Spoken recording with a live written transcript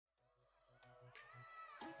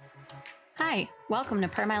Hi, welcome to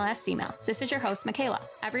Per My Last Email. This is your host, Michaela.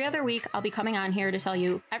 Every other week, I'll be coming on here to tell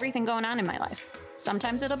you everything going on in my life.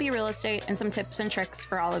 Sometimes it'll be real estate and some tips and tricks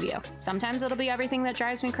for all of you. Sometimes it'll be everything that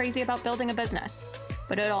drives me crazy about building a business.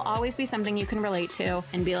 But it'll always be something you can relate to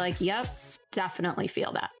and be like, yep, definitely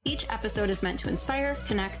feel that. Each episode is meant to inspire,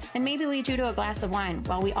 connect, and maybe lead you to a glass of wine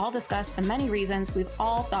while we all discuss the many reasons we've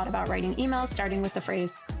all thought about writing emails starting with the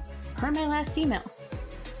phrase, Per My Last Email.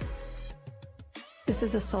 This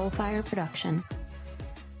is a Soulfire production.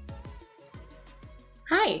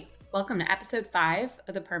 Hi, welcome to episode 5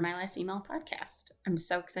 of the Per My Last Email podcast. I'm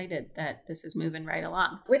so excited that this is moving right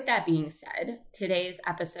along. With that being said, today's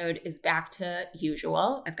episode is back to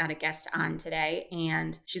usual. I've got a guest on today,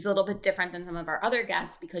 and she's a little bit different than some of our other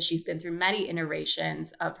guests because she's been through many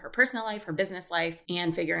iterations of her personal life, her business life,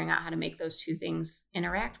 and figuring out how to make those two things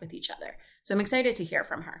interact with each other. So I'm excited to hear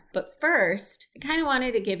from her. But first, I kind of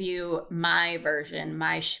wanted to give you my version,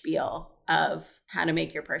 my spiel of how to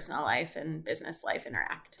make your personal life and business life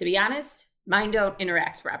interact. To be honest, mine don't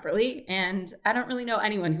interact properly, and I don't really know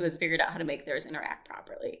anyone who has figured out how to make theirs interact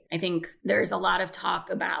properly. I think there's a lot of talk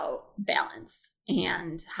about balance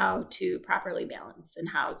and how to properly balance and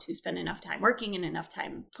how to spend enough time working and enough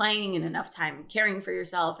time playing and enough time caring for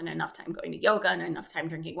yourself and enough time going to yoga and enough time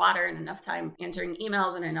drinking water and enough time answering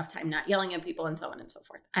emails and enough time not yelling at people and so on and so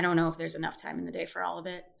forth. I don't know if there's enough time in the day for all of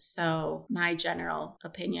it. So my general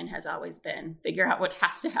opinion has always been figure out what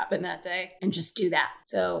has to happen that day and just do that.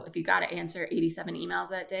 So if you got to answer 87 emails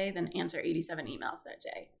that day, then answer 87 emails that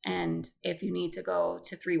day. And if you need to go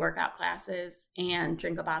to 3 workout classes and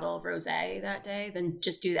drink a bottle of rosé that day, then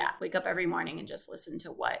just do that. Wake up every morning and just listen to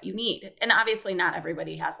what you need. And obviously not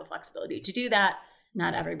everybody has the flexibility to do that.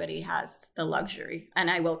 Not everybody has the luxury, and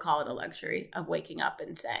I will call it a luxury, of waking up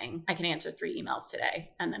and saying, I can answer 3 emails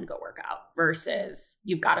today and then go work out, versus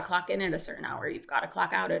you've got to clock in at a certain hour. You've got to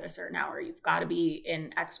clock out at a certain hour. You've got to be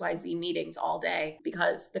in XYZ meetings all day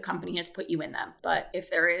because the company has put you in them. But if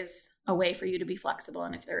there is a way for you to be flexible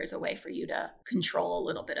and if there is a way for you to control a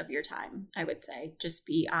little bit of your time, I would say just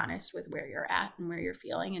be honest with where you're at and where you're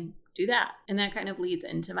feeling and do that. And that kind of leads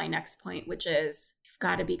into my next point, which is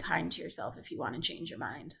got to be kind to yourself if you want to change your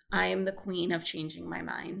mind. I am the queen of changing my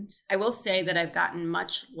mind. I will say that I've gotten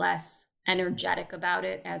much less energetic about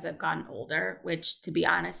it as I've gotten older, which, to be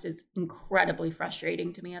honest, is incredibly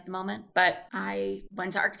frustrating to me at the moment. But I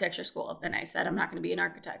went to architecture school. Then I said, I'm not going to be an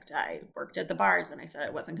architect. I worked at the bars and I said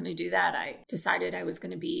I wasn't going to do that. I decided I was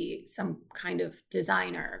going to be some kind of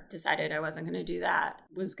designer, decided I wasn't going to do that,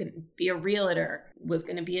 was going to be a realtor, was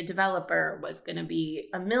going to be a developer, was going to be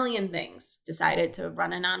a million things, decided to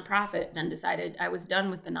run a nonprofit, then decided I was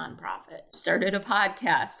done with the nonprofit, started a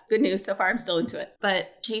podcast. Good news, so far I'm still into it.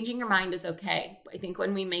 But changing your mind is okay. I think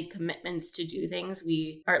when we make commitments to do things,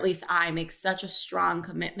 or at least I make such a strong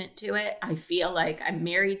commitment to it, I feel like I'm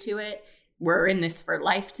married to it. We're in this for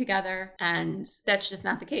life together. And that's just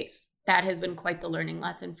not the case. That has been quite the learning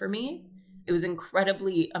lesson for me. It was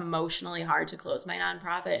incredibly emotionally hard to close my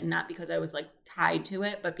nonprofit, and not because I was like tied to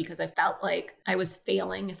it, but because I felt like I was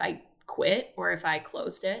failing if I quit or if I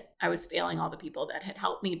closed it. I was failing all the people that had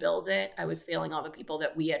helped me build it. I was failing all the people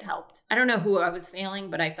that we had helped. I don't know who I was failing,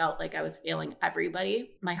 but I felt like I was failing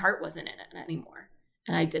everybody. My heart wasn't in it anymore.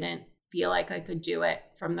 And I didn't feel like I could do it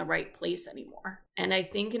from the right place anymore. And I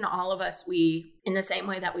think in all of us, in the same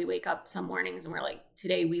way that we wake up some mornings and we're like,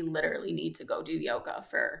 today we literally need to go do yoga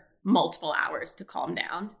for multiple hours to calm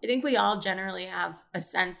down. I think we all generally have a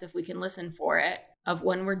sense, if we can listen for it, of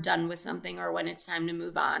when we're done with something or when it's time to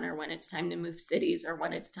move on or when it's time to move cities or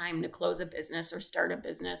when it's time to close a business or start a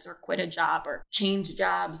business or quit a job or change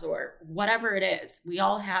jobs or whatever it is. We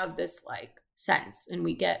all have this like sense, and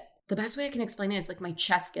the best way I can explain it is like my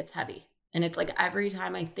chest gets heavy. And it's like every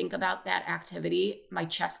time I think about that activity, my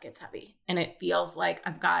chest gets heavy. And it feels like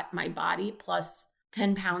I've got my body plus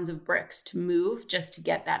 10 pounds of bricks to move just to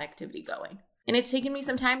get that activity going. And it's taken me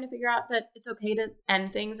some time to figure out that it's okay to end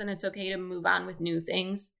things and it's okay to move on with new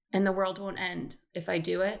things. And the world won't end if I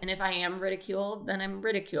do it. And if I am ridiculed, then I'm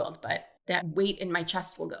ridiculed. But that weight in my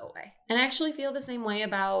chest will go away. And I actually feel the same way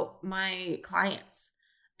about my clients.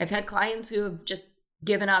 I've had clients who have just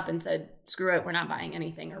given up and said, screw it, we're not buying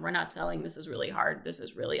anything, or we're not selling. This is really hard. This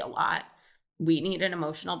is really a lot. We need an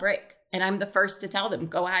emotional break. And I'm the first to tell them,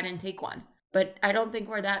 go ahead and take one. But I don't think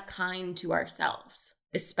we're that kind to ourselves,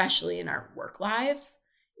 especially in our work lives.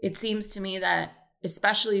 It seems to me that,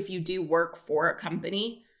 especially if you do work for a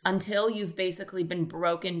company, until you've basically been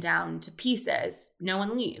broken down to pieces, no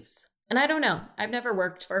one leaves. And I don't know. I've never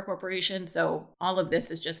worked for a corporation, so all of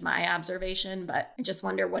this is just my observation, but I just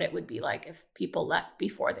wonder what it would be like if people left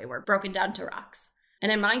before they were broken down to rocks.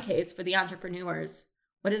 And in my case, for the entrepreneurs,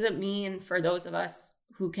 What does it mean for those of us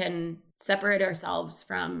who can separate ourselves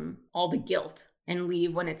from all the guilt and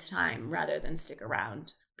leave when it's time rather than stick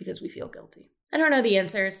around because we feel guilty? I don't know the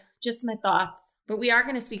answers, just my thoughts. But we are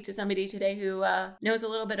going to speak to somebody today who knows a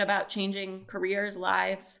little bit about changing careers,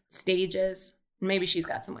 lives, stages, and maybe she's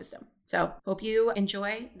got some wisdom. So hope you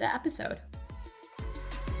enjoy the episode.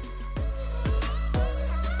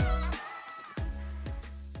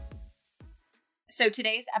 So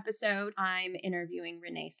today's episode, I'm interviewing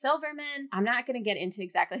Renee Silverman. I'm not going to get into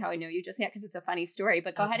exactly how I know you just yet because it's a funny story,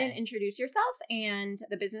 but go ahead and introduce yourself and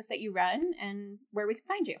the business that you run and where we can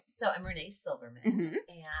find you. So I'm Renee Silverman, and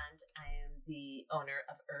I am the owner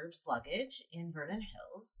of Herbs Luggage in Vernon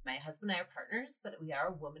Hills. My husband and I are partners, but we are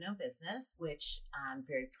a woman-owned business, which I'm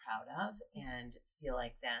very proud of and feel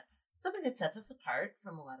like that's something that sets us apart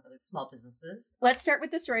from a lot of other small businesses. Let's start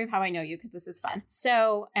with the story of how I know you because this is fun.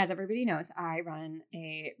 So as everybody knows, I run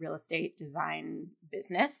a real estate design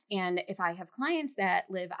business. And if I have clients that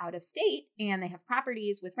live out of state and they have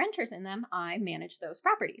properties with renters in them, I manage those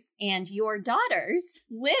properties. And your daughters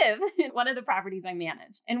live in one of the properties I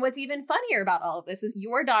manage. And what's even funnier about all of this is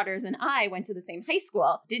your daughters and I went to the same high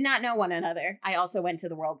school, did not know one another. I also went to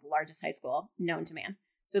the world's largest high school known to man.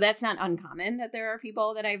 So that's not uncommon that there are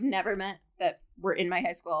people that I've never met that were in my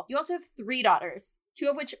high school. You also have 3 daughters, 2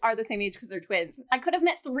 of which are the same age because they're twins. I could have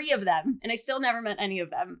met 3 of them, and I still never met any of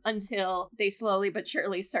them until they slowly but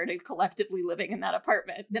surely started collectively living in that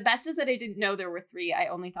apartment. The best is that I didn't know there were 3. I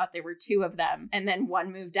only thought there were 2 of them. And then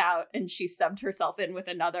one moved out and she subbed herself in with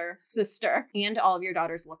another sister. And all of your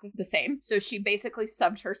daughters look the same. So she basically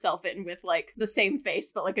subbed herself in with like the same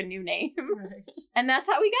face, but like a new name. Right. And that's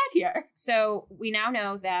how we got here. So we now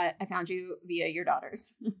know that I found you via your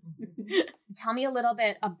daughters. Tell me a little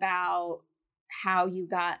bit about how you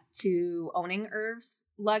got to owning Herbs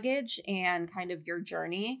Luggage and kind of your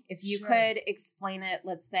journey. If you could explain it,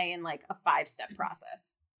 let's say in like a 5-step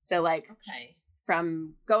process. So like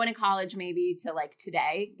from going to college maybe to like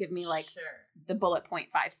today, give me like the bullet point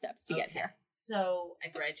 5 steps to get here. So I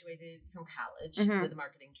graduated from college with a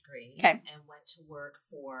marketing degree and went to work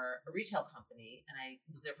for a retail company. And I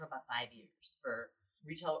was there for about 5 years for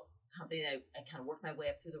retail company. I kind of worked my way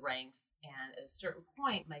up through the ranks. And at a certain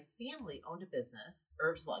point, my family owned a business,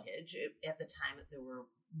 Herbs Luggage. At the time, there were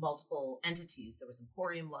multiple entities. There was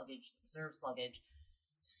Emporium Luggage, there was Herbs Luggage.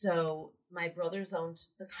 So my brothers owned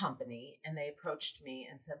the company and they approached me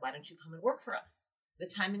and said, why don't you come and work for us? The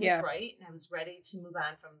timing was right. And I was ready to move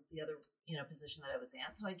on from the other, position that I was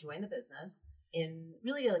at. So I joined the business in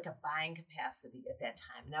really like a buying capacity at that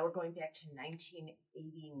time. Now we're going back to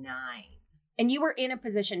 1989. And you were in a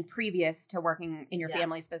position previous to working in your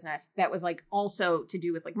family's business that was like also to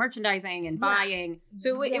do with like merchandising and buying.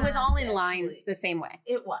 So it was all in line the same way.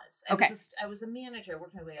 It was. I was a manager. I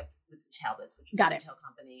worked my way up with Talbot's, which was a retail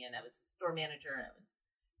company, and I was a store manager. And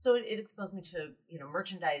so it exposed me to,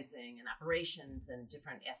 merchandising and operations and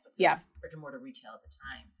different aspects of brick and mortar retail at the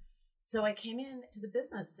time. So I came into the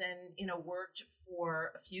business and, worked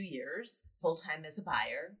for a few years full-time as a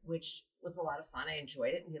buyer, which was a lot of fun. I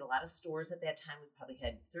enjoyed it. We had a lot of stores at that time. We probably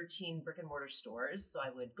had 13 brick and mortar stores. So I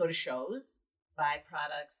would go to shows, buy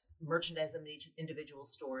products, merchandise them in each individual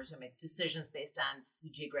stores, and make decisions based on the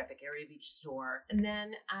geographic area of each store. And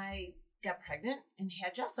then I got pregnant and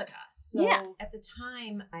had Jessica. So at the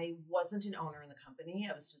time, I wasn't an owner in the company.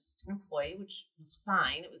 I was just an employee, which was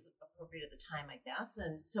fine. It was appropriate at the time, I guess.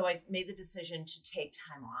 And so I made the decision to take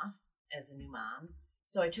time off as a new mom.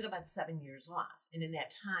 So I took about 7 years off. And in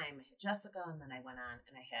that time, I had Jessica, and then I went on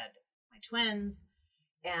and I had my twins.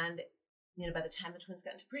 And, by the time the twins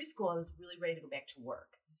got into preschool, I was really ready to go back to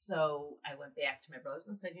work. So I went back to my brothers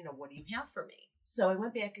and said, what do you have for me? So I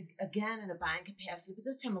went back again in a buying capacity, but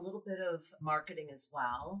this time a little bit of marketing as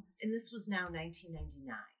well. And this was now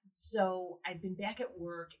 1999. So I'd been back at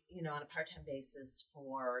work, on a part-time basis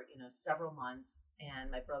for, several months. And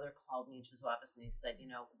my brother called me into his office and he said,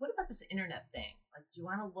 what about this internet thing? Like, do you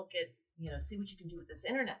want to look at, see what you can do with this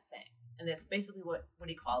internet thing? And that's basically what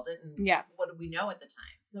he called it. And what did we know at the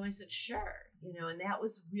time? So I said, sure. And that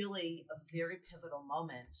was really a very pivotal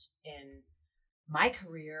moment in my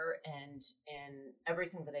career and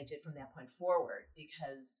everything that I did from that point forward.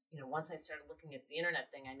 Because, once I started looking at the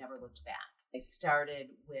internet thing, I never looked back. I started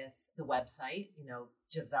with the website,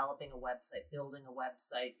 developing a website, building a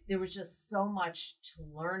website. There was just so much to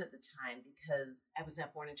learn at the time because I was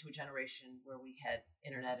not born into a generation where we had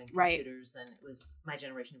internet and computers, and it was my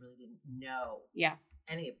generation really didn't know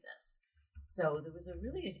any of this. So there was a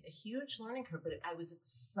huge learning curve, but I was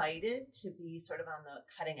excited to be sort of on the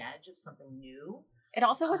cutting edge of something new. It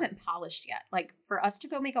also wasn't polished yet. Like for us to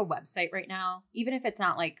go make a website right now, even if it's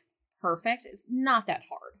not like perfect. It's not that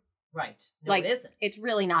hard. Right. No, Like, it isn't. it's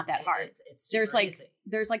really not that hard. It's super easy.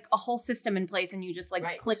 There's like a whole system in place and you just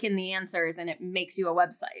like click in the answers and it makes you a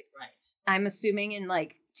website. Right. I'm assuming in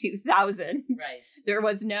like 2000, right, there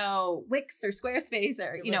was no Wix or Squarespace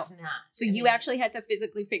or, it was not. So you actually had to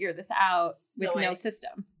physically figure this out with no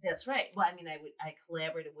system. That's right. Well, I mean, I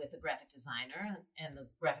collaborated with a graphic designer and the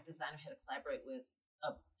graphic designer had to collaborate with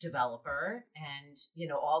a developer and,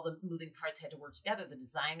 all the moving parts had to work together. The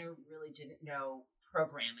designer really didn't know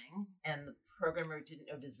programming and the programmer didn't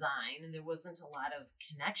know design, and there wasn't a lot of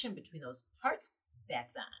connection between those parts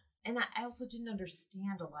back then. And I also didn't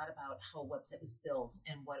understand a lot about how a website was built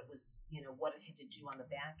and what it was, what it had to do on the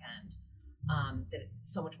back end. That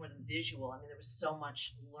it's so much more than visual. I mean, there was so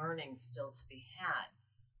much learning still to be had.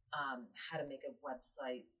 How to make a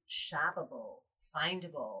website shoppable,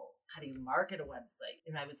 findable, how do you market a website?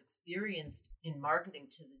 And I was experienced in marketing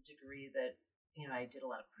to the degree that, I did a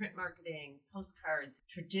lot of print marketing, postcards,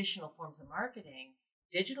 traditional forms of marketing.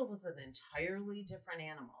 Digital was an entirely different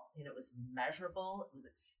animal. It was measurable. It was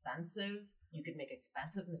expensive. You could make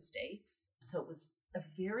expensive mistakes. So it was a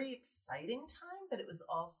very exciting time, but it was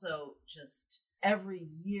also just every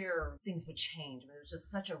year things would change. I mean, it was just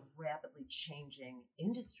such a rapidly changing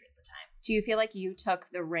industry at the time. Do you feel like you took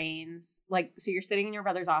the reins? So you're sitting in your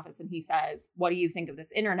brother's office and he says, what do you think of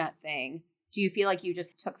this internet thing? Do you feel like you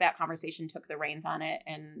just took that conversation, took the reins on it,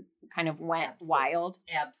 and kind of went wild?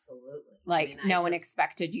 Absolutely. No one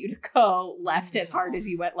expected you to go left as hard as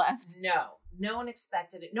you went left. No one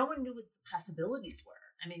expected it. No one knew what the possibilities were.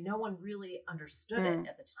 I mean, no one really understood it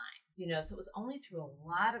at the time. So it was only through a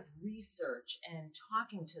lot of research and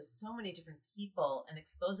talking to so many different people and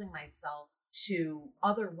exposing myself to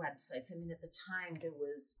other websites. I mean, at the time, there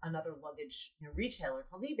was another luggage retailer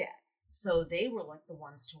called eBags. So they were like the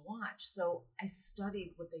ones to watch. So I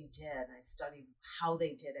studied what they did and I studied how they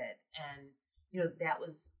did it. And, that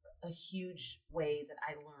was a huge way that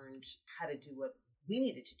I learned how to do what we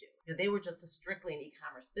needed to do. They were just strictly an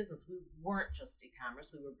e-commerce business. We weren't just e-commerce.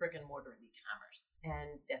 We were brick and mortar in e-commerce.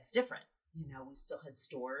 And that's different. We still had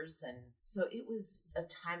stores. And so it was a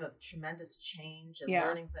time of tremendous change and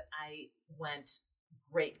learning, but I went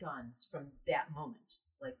great guns from that moment,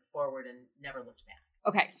 forward and never looked back.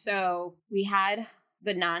 Okay. So we had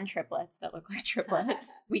the non-triplets that look like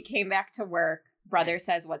triplets. We came back to work. Brother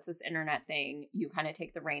says, what's this internet thing? You kind of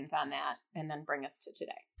take the reins on that and then bring us to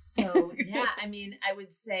today. So, I mean, I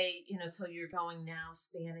would say, so you're going now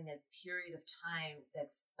spanning a period of time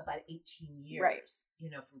that's about 18 years, right?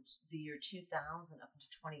 From the year 2000 up into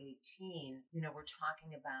 2018, we're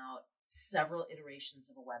talking about several iterations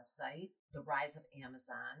of a website, the rise of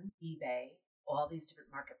Amazon, eBay, all these different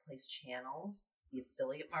marketplace channels, the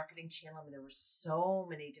affiliate marketing channel. I mean, there were so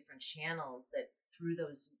many different channels that through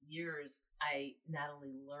those years, I not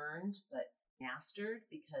only learned, but mastered,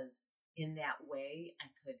 because in that way,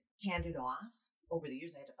 I could hand it off. Over the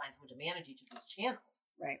years, I had to find someone to manage each of those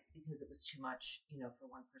channels, right? Because it was too much,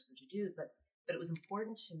 for one person to do. But it was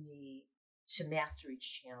important to me to master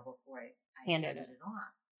each channel before I handed it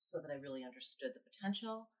off, so that I really understood the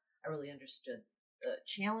potential. I really understood the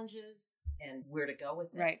challenges and where to go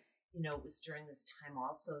with it. Right. It was during this time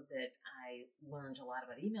also that I learned a lot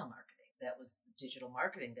about email marketing. That was the digital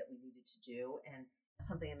marketing that we needed to do. And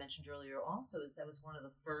something I mentioned earlier also is that was one of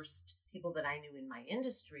the first people that I knew in my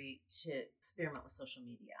industry to experiment with social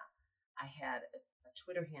media. I had a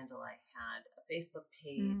Twitter handle, I had a Facebook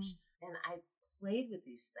page, and I played with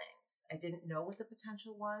these things. I didn't know what the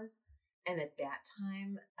potential was. And at that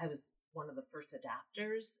time, I was one of the first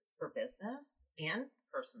adopters for business and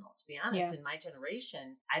personal, to be honest. In my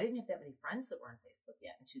generation, I didn't have that many friends that were on Facebook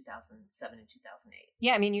yet in 2007 and 2008.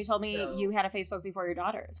 Yeah, I mean, you told me you had a Facebook before your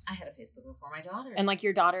daughters. I had a Facebook before my daughters. And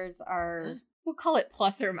your daughters are, we'll call it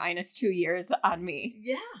plus or minus 2 years on me.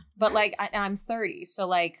 Yeah. But I'm 30.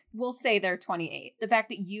 So we'll say they're 28. The fact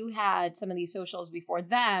that you had some of these socials before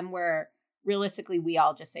them where realistically, we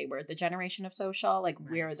all just say we're the generation of social.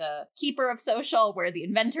 We're the keeper of social. We're the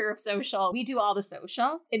inventor of social. We do all the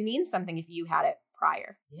social. It means something if you had it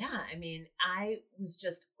prior. Yeah. I mean, I was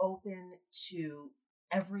just open to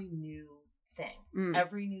every new thing,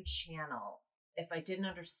 every new channel. If I didn't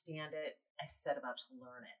understand it, I set about to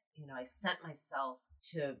learn it. I sent myself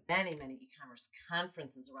to many, many e-commerce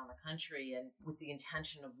conferences around the country and with the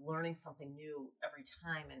intention of learning something new every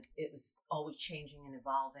time. And it was always changing and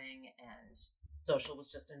evolving. And social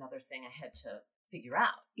was just another thing I had to figure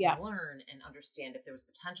out, learn and understand if there was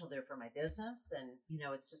potential there for my business. And,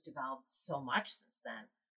 it's just evolved so much since then.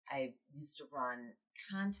 I used to run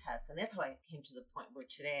contests, and that's how I came to the point where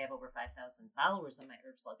today I have over 5,000 followers on my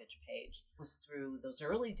Herbs Luggage page, was through those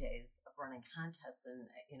early days of running contests and,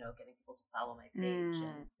 getting people to follow my page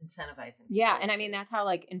and incentivizing people. Yeah, and I mean, that's how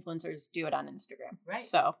like influencers do it on Instagram. Right.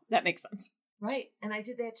 So that makes sense. Right. And I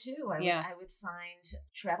did that too. I would find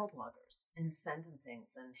travel bloggers and send them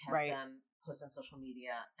things and have them post on social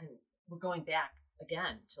media. And we're going back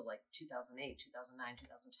again to like 2008, 2009,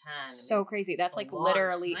 2010. So crazy. That's like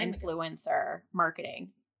literally influencer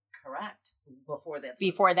marketing. Correct. Before that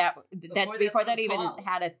even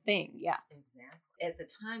had a thing. Yeah. Exactly. At the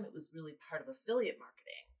time, it was really part of affiliate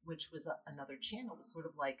marketing, which was another channel. It was sort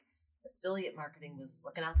of like affiliate marketing was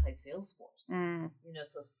like an outside sales force.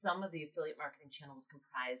 So some of the affiliate marketing channel was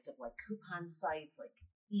comprised of like coupon sites like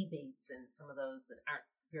Ebates and some of those that aren't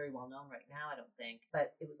very well known right now, I don't think,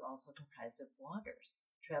 but it was also comprised of bloggers,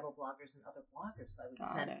 travel bloggers and other bloggers. So I would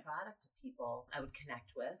send product to people I would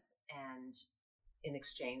connect with, and in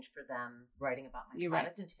exchange for them writing about my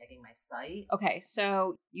product and tagging my site. Okay,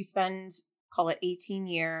 so you spend, call it 18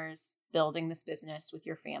 years building this business with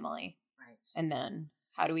your family. Right. And then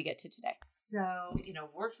how do we get to today? So,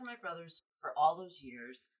 worked for my brothers for all those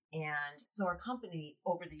years. And so our company,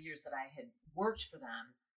 over the years that I had worked for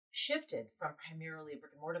them, shifted from primarily a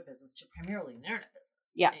brick and mortar business to primarily an internet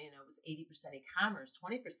business. Yeah. And, it was 80% e-commerce,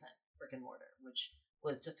 20% brick and mortar, which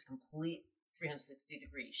was just a complete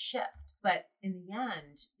 360-degree shift. But in the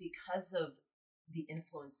end, because of the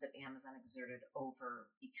influence that Amazon exerted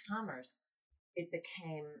over e-commerce, it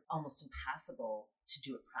became almost impossible to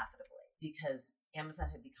do it profitably because Amazon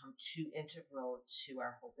had become too integral to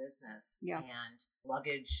our whole business. Yeah. And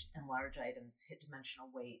luggage and large items hit dimensional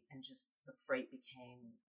weight, and just the freight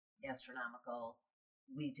became astronomical.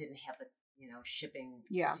 We didn't have the, shipping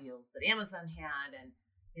deals that Amazon had. And,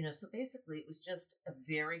 so basically it was just a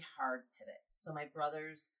very hard pivot. So my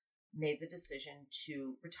brothers made the decision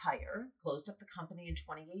to retire, closed up the company in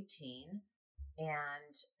 2018.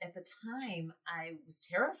 And at the time I was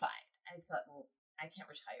terrified. I thought, well, I can't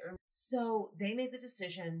retire. So they made the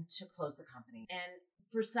decision to close the company. And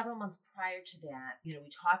for several months prior to that, we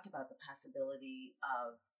talked about the possibility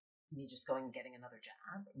of me just going and getting another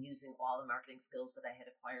job and using all the marketing skills that I had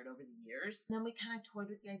acquired over the years. And then we kind of toyed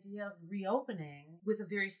with the idea of reopening with a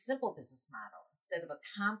very simple business model instead of a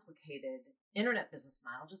complicated internet business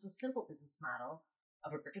model, just a simple business model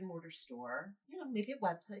of a brick and mortar store, maybe a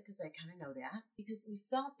website, because I kind of know that, because we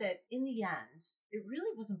felt that in the end, it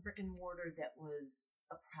really wasn't brick and mortar that was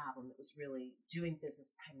a problem. It was really doing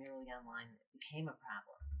business primarily online that became a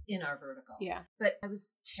problem in our vertical. Yeah. But I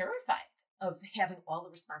was terrified of having all the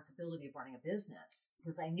responsibility of running a business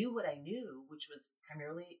because I knew what I knew, which was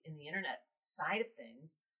primarily in the internet side of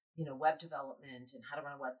things, web development and how to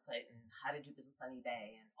run a website and how to do business on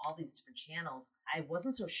eBay and all these different channels. I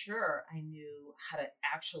wasn't so sure I knew how to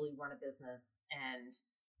actually run a business and,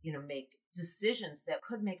 make decisions that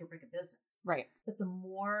could make or break a business. Right. But the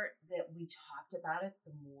more that we talked about it,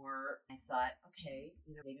 the more I thought, okay,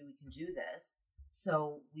 maybe we can do this.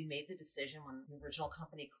 So we made the decision when the original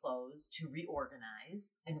company closed to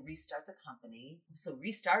reorganize and restart the company. So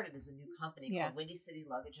restarted as a new company called Windy City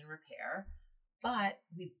Luggage and Repair. But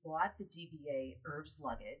we bought the DBA Herbs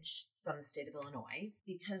Luggage from the state of Illinois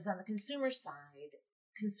because on the consumer side,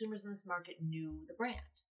 consumers in this market knew the brand.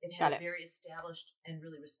 It had a very established and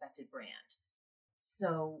really respected brand.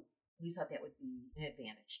 So we thought that would be an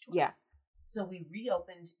advantage to us. So we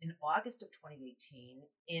reopened in August of 2018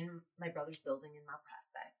 in my brother's building in Mount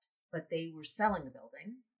Prospect, but they were selling the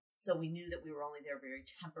building. So we knew that we were only there very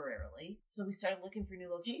temporarily. So we started looking for new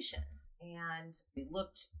locations, and we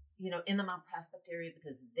looked, in the Mount Prospect area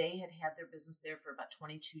because they had had their business there for about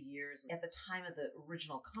 22 years. At the time of the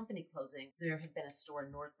original company closing, there had been a store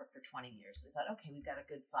in Northbrook for 20 years. So we thought, okay, we've got a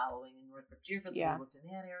good following in Northbrook, Deerfield. So we looked in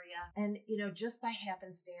that area. And, just by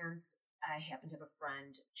happenstance, I happen to have a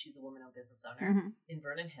friend, she's a woman-owned business owner in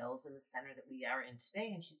Vernon Hills in the center that we are in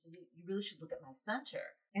today. And she said, you really should look at my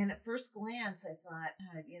center. And at first glance, I thought,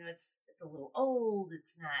 it's a little old.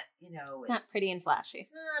 It's not, it's not pretty and flashy.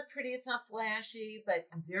 It's not pretty. It's not flashy, but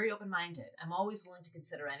I'm very open-minded. I'm always willing to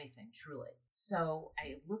consider anything, truly. So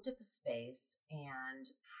I looked at the space, and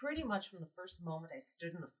pretty much from the first moment I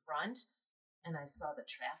stood in the front and I saw the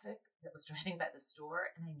traffic that was driving by the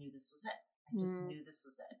store, and I knew this was it. I just knew this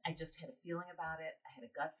was it. I just had a feeling about it. I had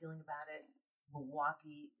a gut feeling about it.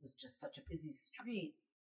 Milwaukee was just such a busy street.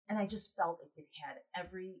 And I just felt like it had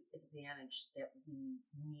every advantage that we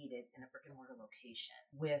needed in a brick and mortar location,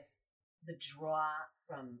 with the draw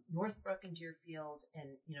from Northbrook and Deerfield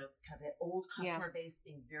and, kind of that old customer base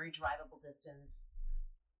being very drivable distance,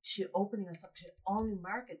 to opening us up to all new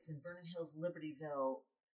markets in Vernon Hills, Libertyville,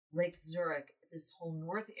 Lake Zurich, this whole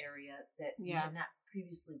north area that we had not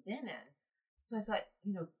previously been in. So I thought,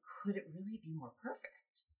 could it really be more perfect?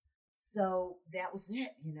 So that was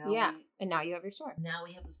it, Yeah. And now you have your store. Now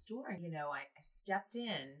we have the store. I stepped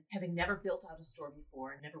in, having never built out a store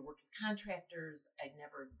before, never worked with contractors. I'd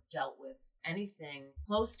never dealt with anything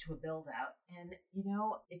close to a build out. And,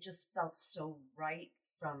 it just felt so right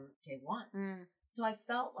from day one. So I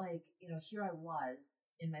felt like, here I was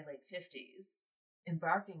in my late 50s,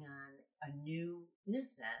 embarking on a new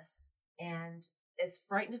business. And as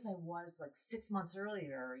frightened as I was like 6 months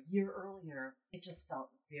earlier, or a year earlier, it just felt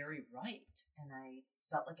very right. And I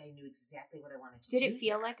felt like I knew exactly what I wanted to do. Did it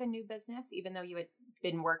feel like a new business, even though you had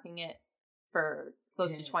been working it for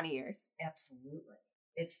close to 20 years? Absolutely.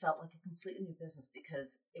 It felt like a completely new business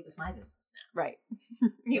because it was my business now. Right.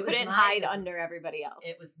 You couldn't hide under everybody else.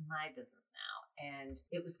 It was my business now. And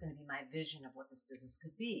it was going to be my vision of what this business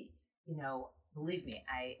could be. Believe me,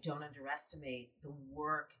 I don't underestimate the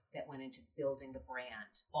work that went into building the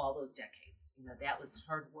brand all those decades. That was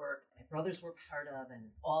hard work my brothers were part of,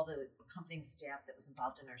 and all the accompanying staff that was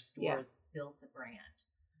involved in our stores built the brand.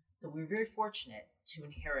 So we were very fortunate to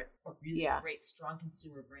inherit a really great, strong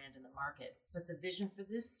consumer brand in the market. But the vision for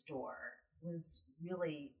this store was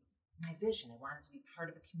really my vision. I wanted to be part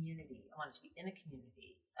of a community. I wanted to be in a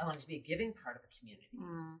community. I wanted to be a giving part of a community.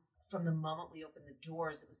 From the moment we opened the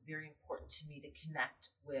doors, it was very important to me to connect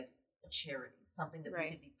with a charity, something that we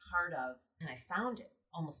could be part of. And I found it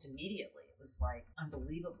almost immediately. It was like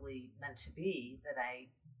unbelievably meant to be that I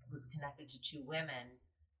was connected to two women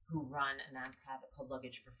who run a nonprofit called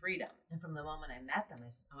Luggage for Freedom. And from the moment I met them, I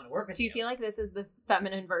said, I want to work with you. Do you feel like this is the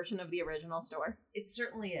feminine version of the original store? It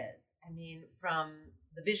certainly is. I mean, from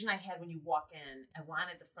the vision I had when you walk in, I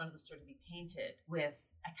wanted the front of the store to be painted with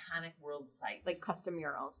iconic world sites. Like custom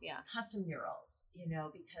murals, Custom murals,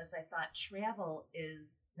 because I thought travel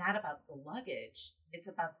is not about the luggage, it's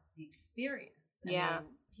about the experience. I mean,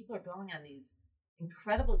 people are going on these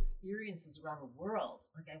incredible experiences around the world.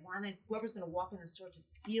 Like I wanted whoever's going to walk in the store to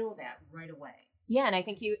feel that right away. Yeah, and I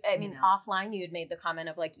think offline you had made the comment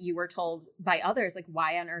of like you were told by others, like,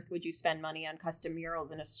 why on earth would you spend money on custom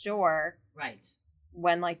murals in a store? Right.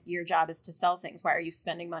 When like your job is to sell things. Why are you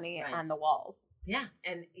spending money on the walls? Yeah.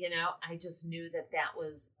 And, I just knew that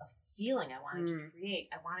was a feeling I wanted to create.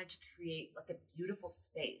 I wanted to create like a beautiful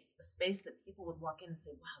space, a space that people would walk in and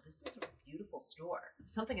say, wow, this is a beautiful store.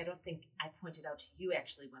 Something I don't think I pointed out to you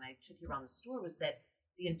actually when I took you around the store was that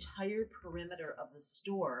the entire perimeter of the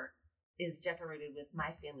store is decorated with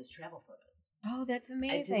my family's travel photos. Oh, that's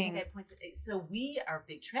amazing. So we are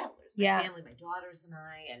big travelers. My family, my daughters and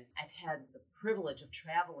I, and I've had the privilege of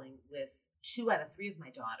traveling with 2 out of 3 of my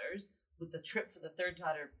daughters, with the trip for the third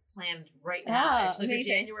daughter planned right now, actually for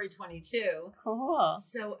January 22. Cool.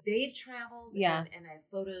 So they've traveled and I have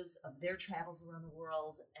photos of their travels around the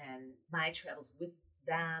world and my travels with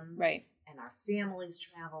them and our family's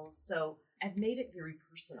travels. So I've made it very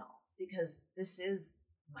personal because this is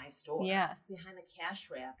my store. Yeah. Behind the cash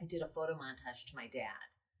wrap, I did a photo montage to my dad,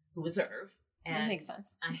 who was Irv. And that makes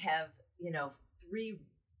sense. I have, 3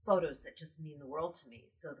 photos that just mean the world to me.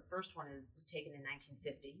 So the first one was taken in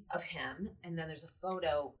 1950 of him. And then there's a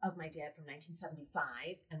photo of my dad from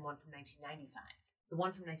 1975 and one from 1995. The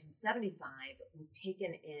one from 1975 was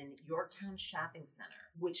taken in Yorktown Shopping Center,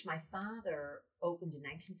 which my father opened in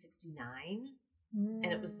 1969.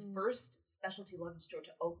 And it was the first specialty luggage store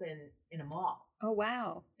to open in a mall. Oh,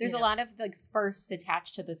 wow. There's a lot of like firsts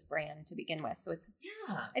attached to this brand to begin with. So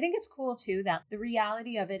I think it's cool too that the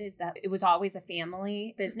reality of it is that it was always a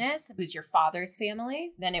family business. It was your father's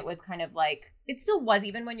family. Then it was kind of like, it still was,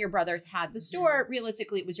 even when your brothers had the store,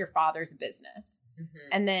 realistically, it was your father's business.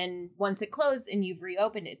 And then once it closed and you've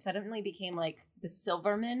reopened, it suddenly became like the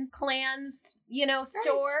Silverman clan's,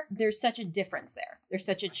 store. There's such a difference there. There's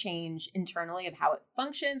such a change internally of how it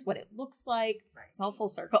functions, what it looks like. It's all full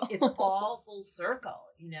circle. It's all full circle,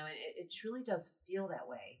 and it truly does feel that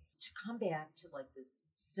way. To come back to like this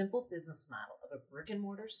simple business model of a brick and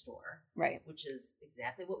mortar store, which is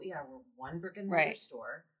exactly what we are. We're one brick and mortar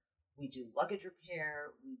store. We do luggage repair.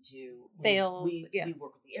 We do sales. We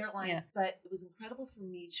work with the airlines. But it was incredible for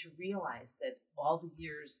me to realize that all the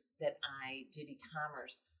years that I did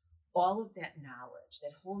e-commerce, all of that knowledge,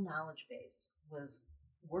 that whole knowledge base was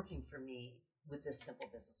working for me with this simple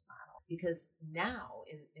business model. Because now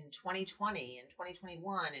in 2020 and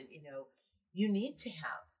 2021, and you need to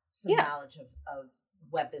have some knowledge of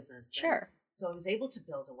web business. Sure. So I was able to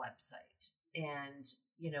build a website, and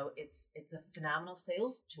it's a phenomenal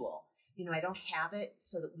sales tool. I don't have it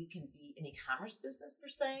so that we can be an e-commerce business per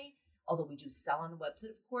se, although we do sell on the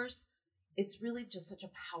website, of course. it's really just such a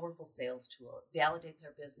powerful sales tool. It validates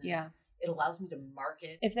our business. Yeah. It allows me to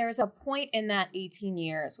market. If there was a point in that 18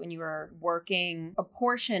 years when you were working a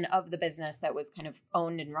portion of the business that was kind of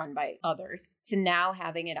owned and run by others to now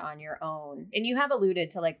having it on your own, and you have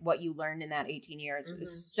alluded to like what you learned in that 18 years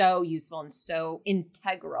was so useful and so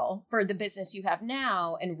integral for the business you have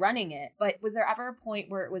now and running it. But was there ever a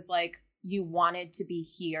point where it was like you wanted to be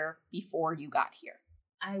here before you got here?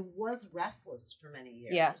 I was restless for many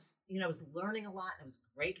years. Yeah. I was learning a lot. And I was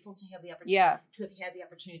grateful to have the opportunity to have had the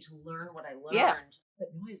opportunity to learn what I learned. Yeah. But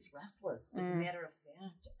no, I was restless. As a matter of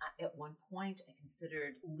fact, at one point, I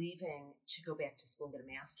considered leaving to go back to school and get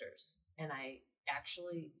a master's. And I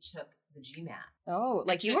actually took the GMAT. Oh,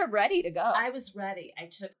 like you were ready to go. I was ready. I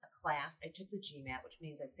took a class. I took the GMAT, which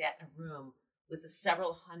means I sat in a room with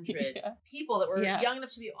several hundred people that were young enough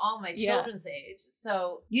to be all my children's age.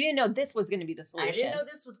 So you didn't know this was going to be the solution. I didn't know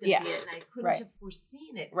this was going to be it. And I couldn't have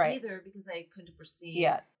foreseen it either because I couldn't have foreseen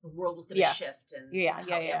the world was going to shift and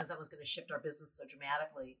how Amazon was going to shift our business so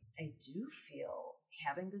dramatically. I do feel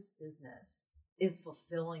having this business is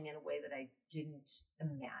fulfilling in a way that I didn't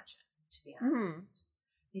imagine, to be honest.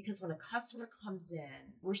 Because when a customer comes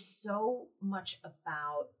in, we're so much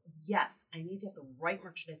about, yes, I need to have the right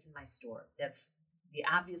merchandise in my store. That's the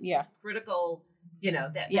obvious critical,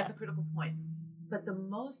 that's a critical point. But the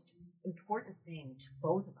most important thing to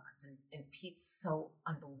both of us, and Pete's so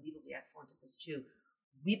unbelievably excellent at this too,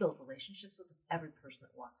 we build relationships with every person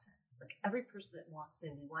that walks in. Like every person that walks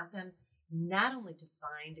in, we want them not only to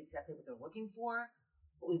find exactly what they're looking for,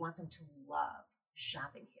 but we want them to love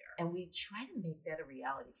shopping here. And we try to make that a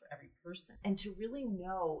reality for every person and to really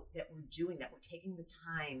know that we're doing that. We're taking the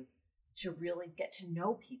time to really get to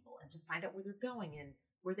know people and to find out where they're going and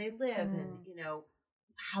where they live and,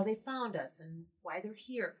 how they found us and why they're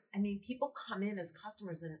here. I mean, people come in as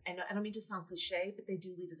customers and I don't mean to sound cliche, but they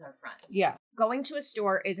do leave as our friends. Yeah. Going to a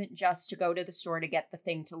store isn't just to go to the store to get the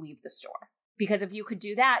thing to leave the store. Because if you could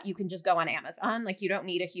do that, you can just go on Amazon. Like you don't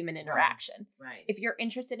need a human interaction. Right. If you're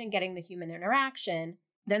interested in getting the human interaction,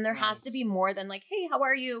 then there has to be more than like, hey, how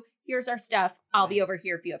are you? Here's our stuff. I'll be over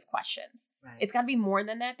here if you have questions. Right. It's got to be more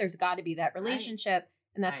than that. There's got to be that relationship.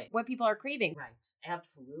 And that's what people are craving. Right.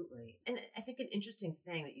 Absolutely. And I think an interesting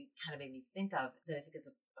thing that you kind of made me think of that I think is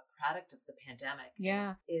a product of the pandemic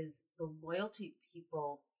is the loyalty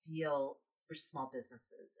people feel for small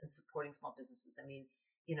businesses and supporting small businesses. I mean,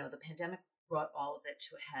 the pandemic brought all of it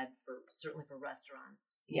to a head certainly for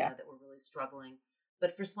restaurants, that were really struggling.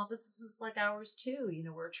 But for small businesses like ours too,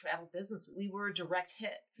 we're a travel business. We were a direct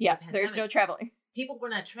hit. Yeah, there's no traveling. People were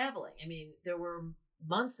not traveling. I mean, there were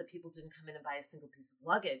months that people didn't come in and buy a single piece of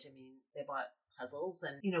luggage. I mean, they bought puzzles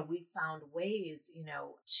and, we found ways,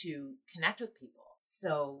 to connect with people.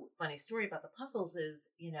 So funny story about the puzzles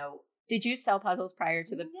is, did you sell puzzles prior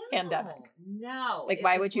to the pandemic? No. Like,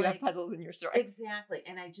 why would you have puzzles in your store? Exactly.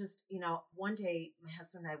 And I just, one day my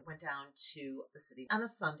husband and I went down to the city on a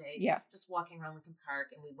Sunday, just walking around Lincoln Park,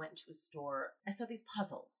 and we went into a store. I saw these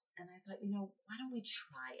puzzles and I thought, why don't we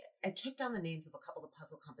try it? I took down the names of a couple of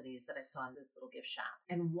puzzle companies that I saw in this little gift shop.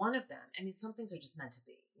 And one of them, I mean, some things are just meant to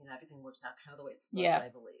be, everything works out kind of the way it's supposed to, I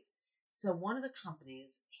believe. So one of the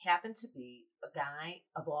companies happened to be a guy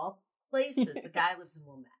of all places. The guy lives in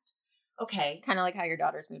Wilmette. Okay. Kind of like how your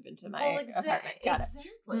daughters moved into my apartment. Exactly.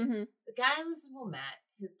 Mm-hmm. The guy lives in Wilmette.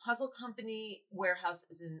 His puzzle company warehouse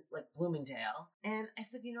is in like Bloomingdale. And I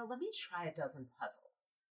said, let me try a dozen puzzles.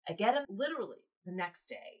 I get them literally the next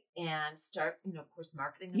day and start, of course,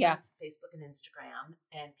 marketing them on Facebook and Instagram.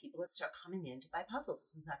 And people start coming in to buy puzzles.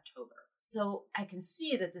 This is October. So I can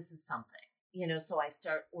see that this is something. So I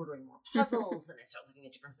start ordering more puzzles and I start looking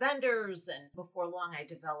at different vendors. And before long, I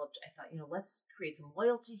thought, let's create some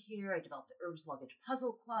loyalty here. I developed the Herbs Luggage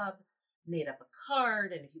Puzzle Club, made up a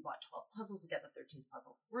card. And if you bought 12 puzzles, you got the 13th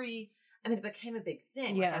puzzle free. And it became a big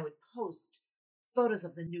thing. Like I would post photos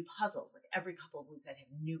of the new puzzles. Like every couple of weeks, I'd have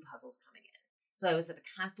new puzzles coming in. So I was at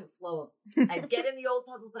a constant flow of, I'd get in the old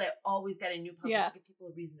puzzles, but I always got in new puzzles to give people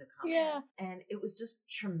a reason to come in. And it was just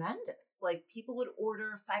tremendous. Like people would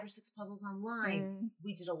order 5 or 6 puzzles online.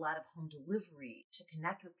 We did a lot of home delivery to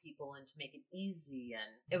connect with people and to make it easy.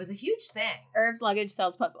 And it was a huge thing. Herbs Luggage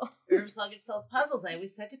sells puzzles. Herbs Luggage sells puzzles. I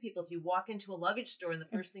always said to people, if you walk into a luggage store and the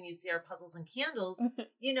first thing you see are puzzles and candles,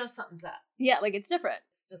 something's up. Yeah, like it's different.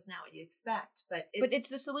 It's just not what you expect. But it's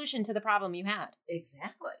the solution to the problem you had.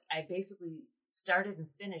 Exactly. I basically started and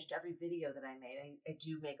finished every video that I made. I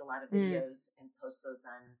do make a lot of videos and post those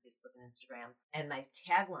on Facebook and Instagram. And my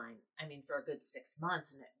tagline, for a good 6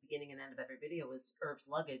 months, and at the beginning and end of every video was Herbs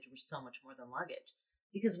Luggage were so much more than luggage,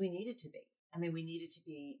 because we needed to be. I mean, we needed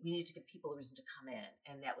to give people a reason to come in,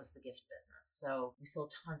 and that was the gift business. So we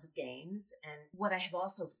sold tons of games. And what I have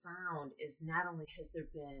also found is not only has there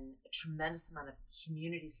been a tremendous amount of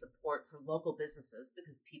community support for local businesses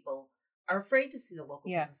because people are afraid to see the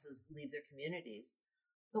local businesses leave their communities,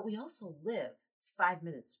 but we also live 5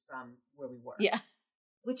 minutes from where we work. Yeah.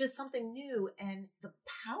 Which is something new. And the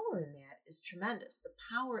power in that is tremendous. The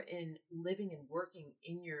power in living and working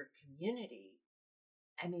in your community,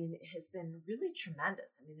 I mean, it has been really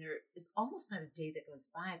tremendous. I mean, there is almost not a day that goes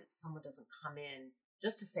by that someone doesn't come in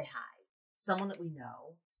just to say hi, someone that we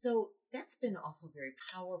know. So that's been also very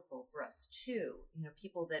powerful for us too. You know,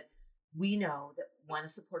 people that we know that want to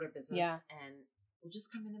support our business and will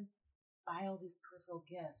just come in and buy all these peripheral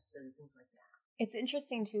gifts and things like that. It's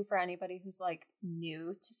interesting too for anybody who's like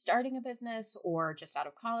new to starting a business or just out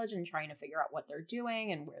of college and trying to figure out what they're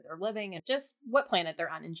doing and where they're living and just what planet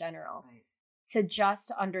they're on in general. Right. To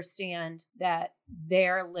just understand that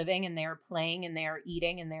they're living and they're playing and they're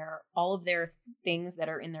eating and they're all of their things that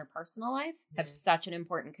are in their personal life have such an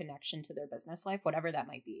important connection to their business life, whatever that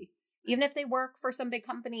might be. Even if they work for some big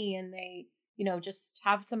company and they, you know, just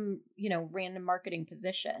have some, you know, random marketing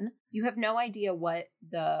position, you have no idea what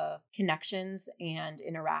the connections and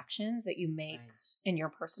interactions that you make in your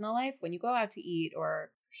personal life when you go out to eat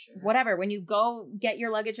or whatever, when you go get your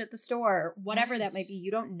luggage at the store, whatever that might be,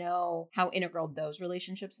 you don't know how integral those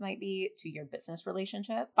relationships might be to your business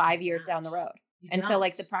relationship 5 years down the road. And so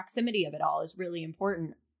like the proximity of it all is really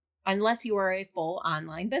important unless you are a full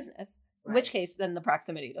online business, in which case then the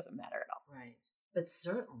proximity doesn't matter at all. Right. But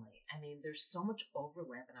certainly, I mean, there's so much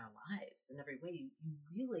overlap in our lives in every way. You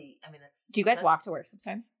really, I mean, it's. Do you guys walk to work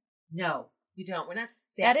sometimes? No, we don't. We're not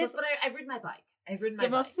that close, but I ride my bike. I've ridden my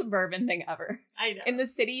bike. Most suburban thing ever. I know. In the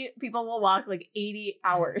city, people will walk like 80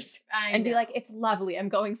 hours and be like, it's lovely. I'm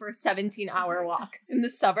going for a 17-hour walk. In the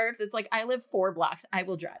suburbs, it's like, I live 4 blocks. I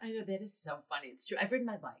will drive. I know. That is so funny. It's true. I've ridden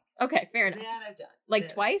my bike. Okay, fair enough. That I've done.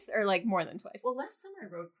 Like twice or like more than twice? Well, last summer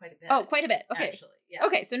I rode quite a bit. Oh, quite a bit. Okay. Actually, yes.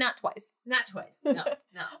 Okay, so not twice. Not twice. No,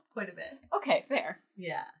 quite a bit. Okay, fair.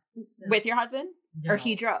 Yeah. So, with your husband? No. Or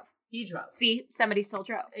he drove? He drove. See, somebody still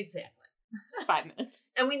drove. Exactly. 5 minutes.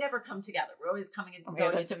 And we never come together. We're always coming and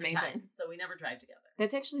going at different times, so we never drive together.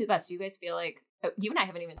 That's actually the best. Do you guys feel like, you and I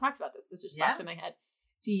haven't even talked about this. This just popped in my head.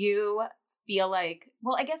 Do you feel like,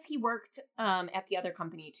 well, I guess he worked at the other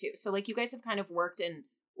company too. So like you guys have kind of worked and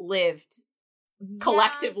lived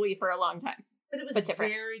collectively for a long time. But it was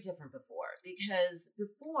very different before because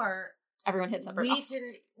before everyone had separate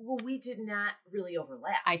offices. We did not really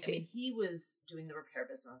overlap. I see. I mean, he was doing the repair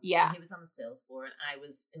business. Yeah. And he was on the sales floor and I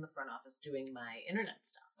was in the front office doing my internet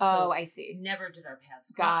stuff. Oh, so I see. Never did our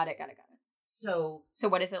paths cross. Got it. So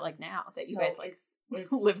what is it like now that you guys like it's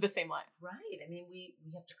live the same life? Right. I mean, we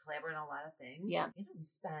have to collaborate on a lot of things. Yeah. You know, we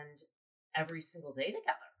spend every single day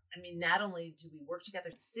together. I mean, not only do we work together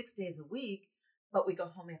 6 days a week, but we go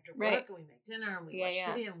home after work and we make dinner and we watch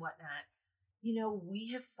TV and whatnot. You know,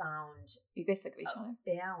 we have found you guys sick of each other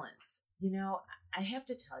balance. You know, I have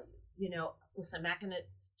to tell you, you know, listen, I'm not going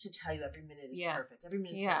to tell you every minute is perfect. Every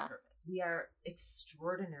minute is not perfect. We are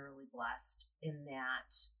extraordinarily blessed in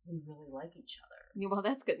that we really like each other. Yeah, well,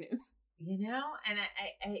 that's good news. You know, and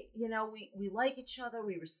I you know, we like each other.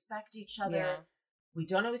 We respect each other. Yeah. We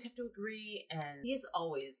don't always have to agree. And he's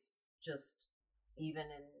always just even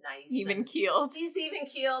and nice. Even keeled. He's even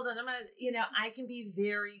keeled. And I'm going to, you know, I can be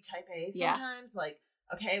very type A sometimes. Like,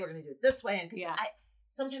 okay, we're going to do it this way. And because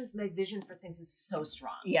sometimes my vision for things is so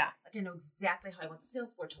strong. Yeah. Like I know exactly how I want the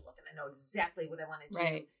sales floor to look. And I know exactly what I want to do.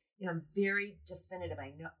 Right. You know, I'm very definitive.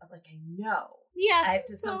 I know. Yeah. I have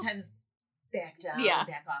to sometimes back down and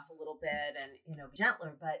back off a little bit and, you know, be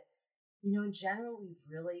gentler. But, you know, in general, we've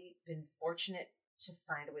really been fortunate to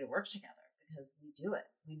find a way to work together because we do it.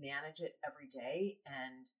 We manage it every day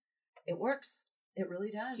and it works. It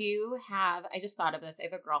really does. Do you have, I just thought of this. I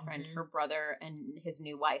have a girlfriend, her brother and his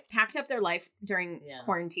new wife packed up their life during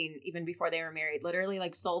quarantine, even before they were married, literally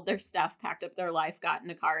like sold their stuff, packed up their life, got in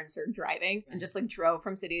a car and started driving and just like drove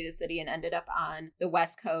from city to city and ended up on the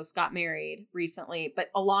West Coast, got married recently. But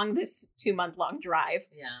along this 2-month-long drive,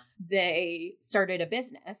 they started a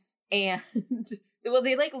business and well,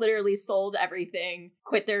 they like literally sold everything,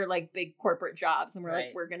 quit their like big corporate jobs and we're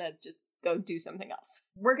like, we're going to just go do something else.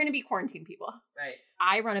 We're going to be quarantine people. Right.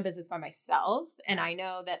 I run a business by myself and I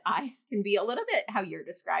know that I can be a little bit how you're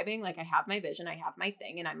describing. Like I have my vision, I have my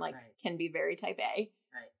thing and I'm like, can be very type A.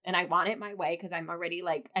 Right. And I want it my way because I'm already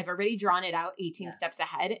like, I've already drawn it out 18 steps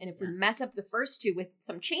ahead. And if we mess up the first 2 with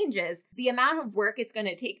some changes, the amount of work it's going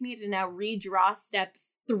to take me to now redraw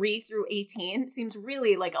steps 3 through 18 seems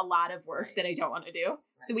really like a lot of work that I don't want to do.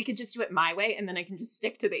 So we could just do it my way, and then I can just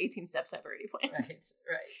stick to the 18 steps I've already planned.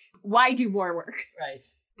 Right. Why do more work? Right.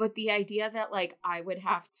 But the idea that like I would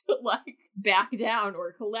have to like back down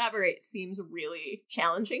or collaborate seems really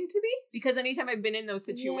challenging to me, because anytime I've been in those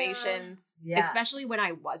situations, especially when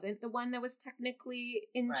I wasn't the one that was technically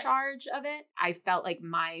in charge of it, I felt like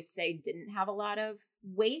my say didn't have a lot of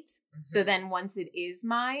weight. So then once it is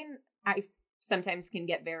mine, I sometimes can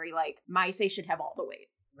get very like, my say should have all the weight.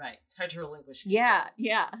 Right. It's hard to relinquish. Yeah.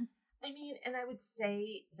 I mean, and I would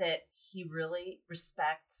say that he really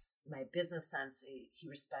respects my business sense. He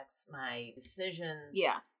respects my decisions.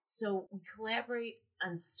 Yeah. So we collaborate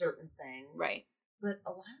on certain things. Right. But a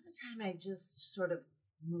lot of the time I just sort of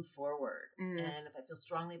move forward. And if I feel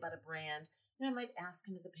strongly about a brand, then I might ask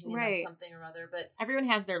him his opinion on something or other. But everyone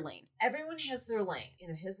has their lane. Everyone has their lane. You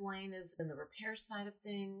know, his lane is in the repair side of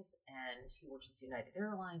things, and he works with United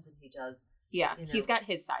Airlines, and he does. Yeah. He's got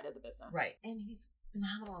his side of the business. Right. And he's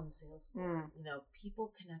phenomenal on the sales floor. You know,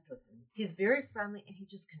 people connect with him. He's very friendly, and he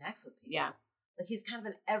just connects with people. Yeah. Like, he's kind of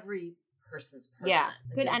an every person's person. Yeah.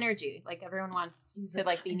 Like, good energy. Like, everyone wants to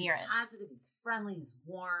like be near it. He's positive, he's friendly, he's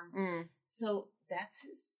warm. So that's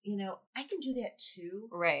his, you know, I can do that too.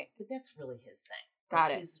 Right. But that's really his thing.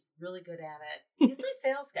 Got it. He's really good at it. He's my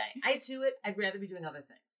sales guy. I do it. I'd rather be doing other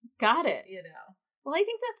things. Got it. You know. Well, I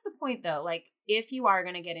think that's the point, though. Like, if you are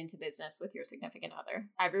going to get into business with your significant other,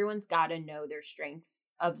 everyone's got to know their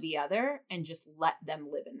strengths of the other and just let them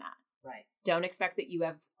live in that. Right. Don't expect that you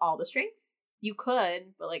have all the strengths. You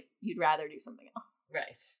could, but like, you'd rather do something else.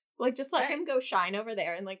 Right. So like, just let him go shine over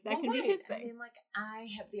there, and like, that can be his thing. I mean, like, I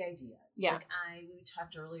have the ideas. Yeah. Like, we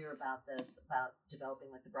talked earlier about this, about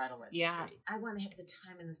developing like the bridal registry. Yeah. I want to have the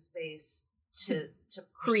time and the space to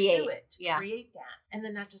create pursue it, to create that. And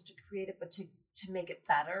then not just to create it, but to make it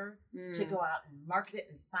better, to go out and market it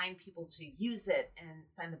and find people to use it and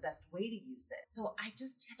find the best way to use it. So I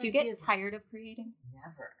just have ideas. Do you get tired of creating?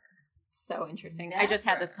 Never. So interesting. I just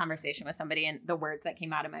had this conversation with somebody, and the words that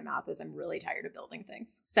came out of my mouth is, I'm really tired of building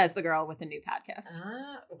things, says the girl with the new podcast.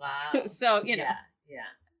 Wow. So, you know,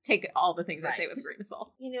 take all the things I say with a grain of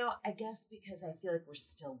salt. You know, I guess because I feel like we're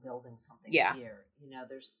still building something here. You know,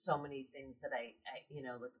 there's so many things that I you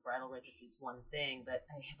know, like the bridal registry is one thing, but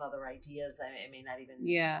I have other ideas I may not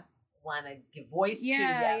even want to give voice to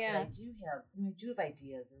yet. But I do have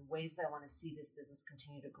ideas and ways that I want to see this business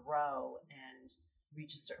continue to grow and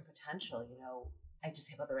reach a certain potential. You know, I just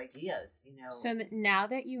have other ideas, you know. So now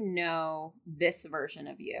that you know this version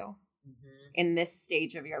of you in this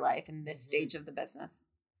stage of your life, in this stage of the business,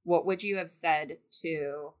 what would you have said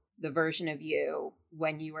to the version of you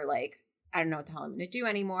when you were like, I don't know what the hell I'm going to do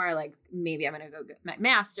anymore. Like, maybe I'm going to go get my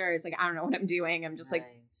master's. Like, I don't know what I'm doing. I'm just like,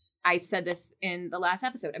 I said this in the last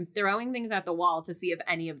episode. I'm throwing things at the wall to see if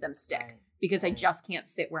any of them stick because I just can't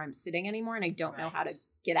sit where I'm sitting anymore. And I don't know how to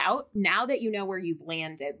get out. Now that you know where you've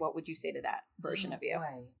landed, what would you say to that version of you?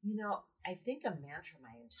 You know, I think a mantra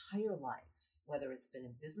my entire life, whether it's been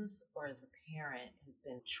in business or as a parent, has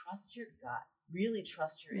been trust your gut. Really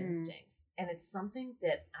trust your instincts. And it's something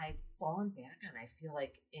that I've fallen back on. I feel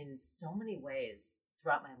like in so many ways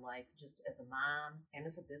throughout my life, just as a mom and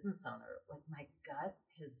as a business owner, like my gut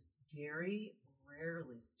has very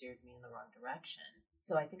rarely steered me in the wrong direction.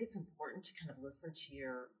 So I think it's important to kind of listen to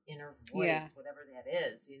your inner voice, whatever that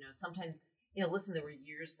is. You know, sometimes, you know, listen, there were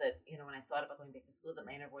years that, you know, when I thought about going back to school, that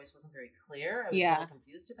my inner voice wasn't very clear. I was a little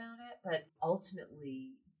confused about it. But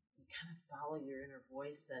ultimately, you kind of follow your inner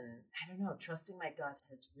voice, and I don't know, trusting my gut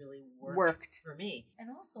has really worked for me. And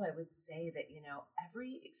also I would say that, you know,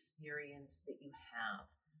 every experience that you have,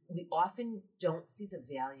 we often don't see the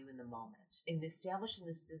value in the moment. In establishing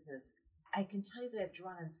this business, I can tell you that I've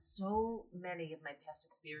drawn on so many of my past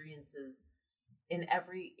experiences in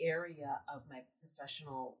every area of my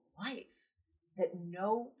professional life that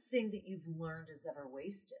no thing that you've learned is ever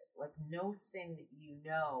wasted. Like, no thing that you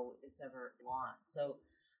know is ever lost. So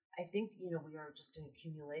I think, you know, we are just an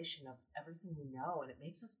accumulation of everything we know, and it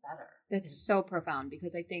makes us better. It's so profound,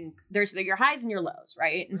 because I think there's your highs and your lows,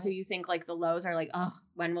 right? And so you think like the lows are like, oh,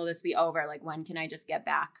 when will this be over? Like, when can I just get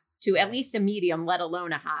back to at least a medium, let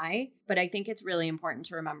alone a high? But I think it's really important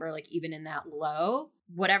to remember, like, even in that low,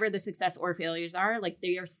 whatever the success or failures are, like,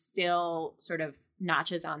 they are still sort of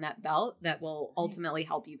notches on that belt that will ultimately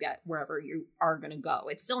help you get wherever you are going to go.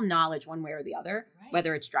 It's still knowledge one way or the other,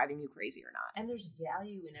 whether it's driving you crazy or not. And there's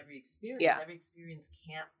value in every experience. Every experience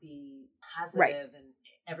can't be positive, and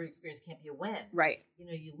every experience can't be a win. You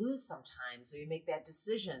know, you lose sometimes, or you make bad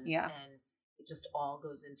decisions, and it just all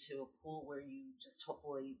goes into a pool where you just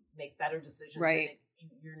hopefully make better decisions, and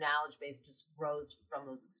your knowledge base just grows from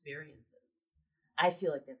those experiences. I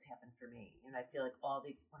feel like that's happened for me. And I feel like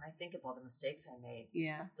when I think of all the mistakes I made,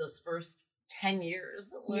 those first 10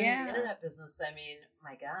 years learning the internet business, I mean,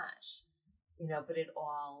 my gosh, but it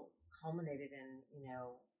all culminated in,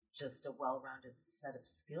 just a well-rounded set of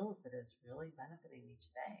skills that is really benefiting me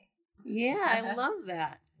today. Yeah, I love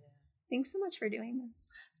that. Yeah. Thanks so much for doing this.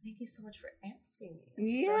 Thank you so much for asking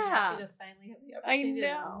me. I'm so happy to finally have the opportunity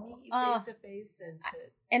to meet you face to face.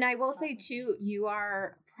 And I will say too, you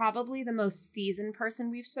are probably the most seasoned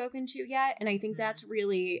person we've spoken to yet. And I think that's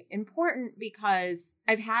really important because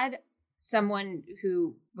I've had someone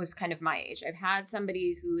who was kind of my age. I've had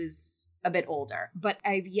somebody who is a bit older, but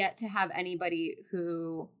I've yet to have anybody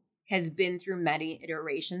who has been through many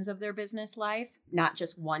iterations of their business life, not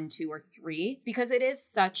just 1, 2, or 3, because it is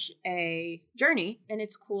such a journey. And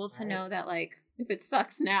it's cool to know that, like, if it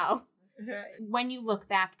sucks now, when you look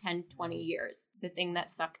back 10, 20 years, the thing that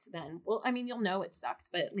sucked then, well, I mean, you'll know it sucked,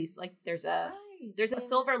 but at least like there's a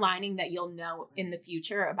silver lining that you'll know in the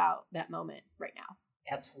future about that moment right now.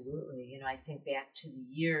 Absolutely. I think back to the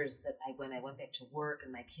years that when I went back to work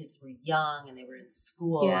and my kids were young and they were in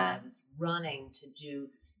school and I was running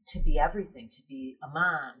to be everything, to be a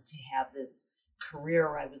mom, to have this career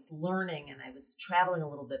where I was learning and I was traveling a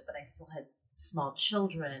little bit, but I still had small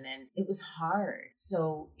children and it was hard.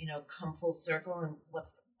 So, come full circle, and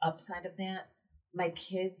what's the upside of that? My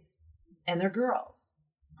kids and their girls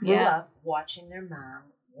grew up watching their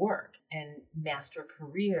mom work and master a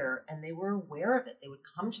career, and they were aware of it. They would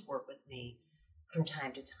come to work with me from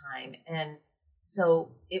time to time. And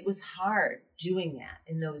so it was hard doing that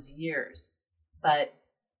in those years, but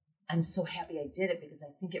I'm so happy I did it because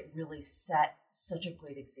I think it really set such a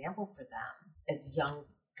great example for them as young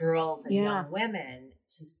girls and young women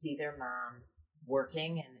to see their mom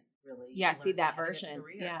working and really see that version.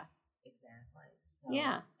 Yeah, exactly. So.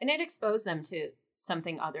 Yeah, and it exposed them to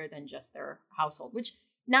something other than just their household, which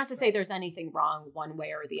not to say there's anything wrong one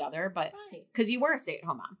way or the other, but because you were a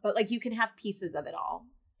stay-at-home mom, but like you can have pieces of it all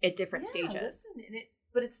at different stages. Listen,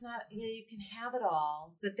 but it's not, you can have it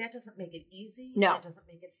all, but that doesn't make it easy. No. It doesn't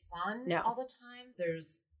make it fun all the time.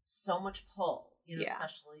 There's so much pull,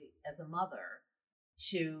 especially as a mother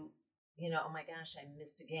to, oh my gosh, I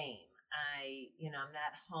missed a game. I'm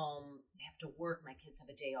not home. I have to work. My kids have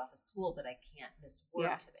a day off of school, but I can't miss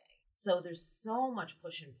work today. So there's so much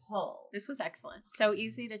push and pull. This was excellent. So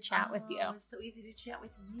easy to chat with you. It was so easy to chat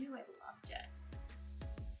with you. I loved it.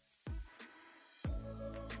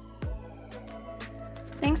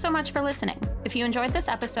 Thanks so much for listening. If you enjoyed this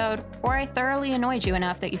episode, or I thoroughly annoyed you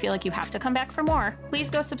enough that you feel like you have to come back for more,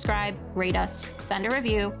 please go subscribe, rate us, send a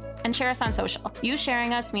review, and share us on social. You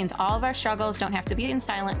sharing us means all of our struggles don't have to be in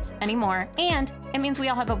silence anymore, and it means we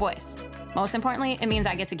all have a voice. Most importantly, it means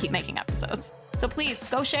I get to keep making episodes. So please,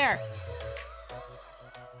 go share.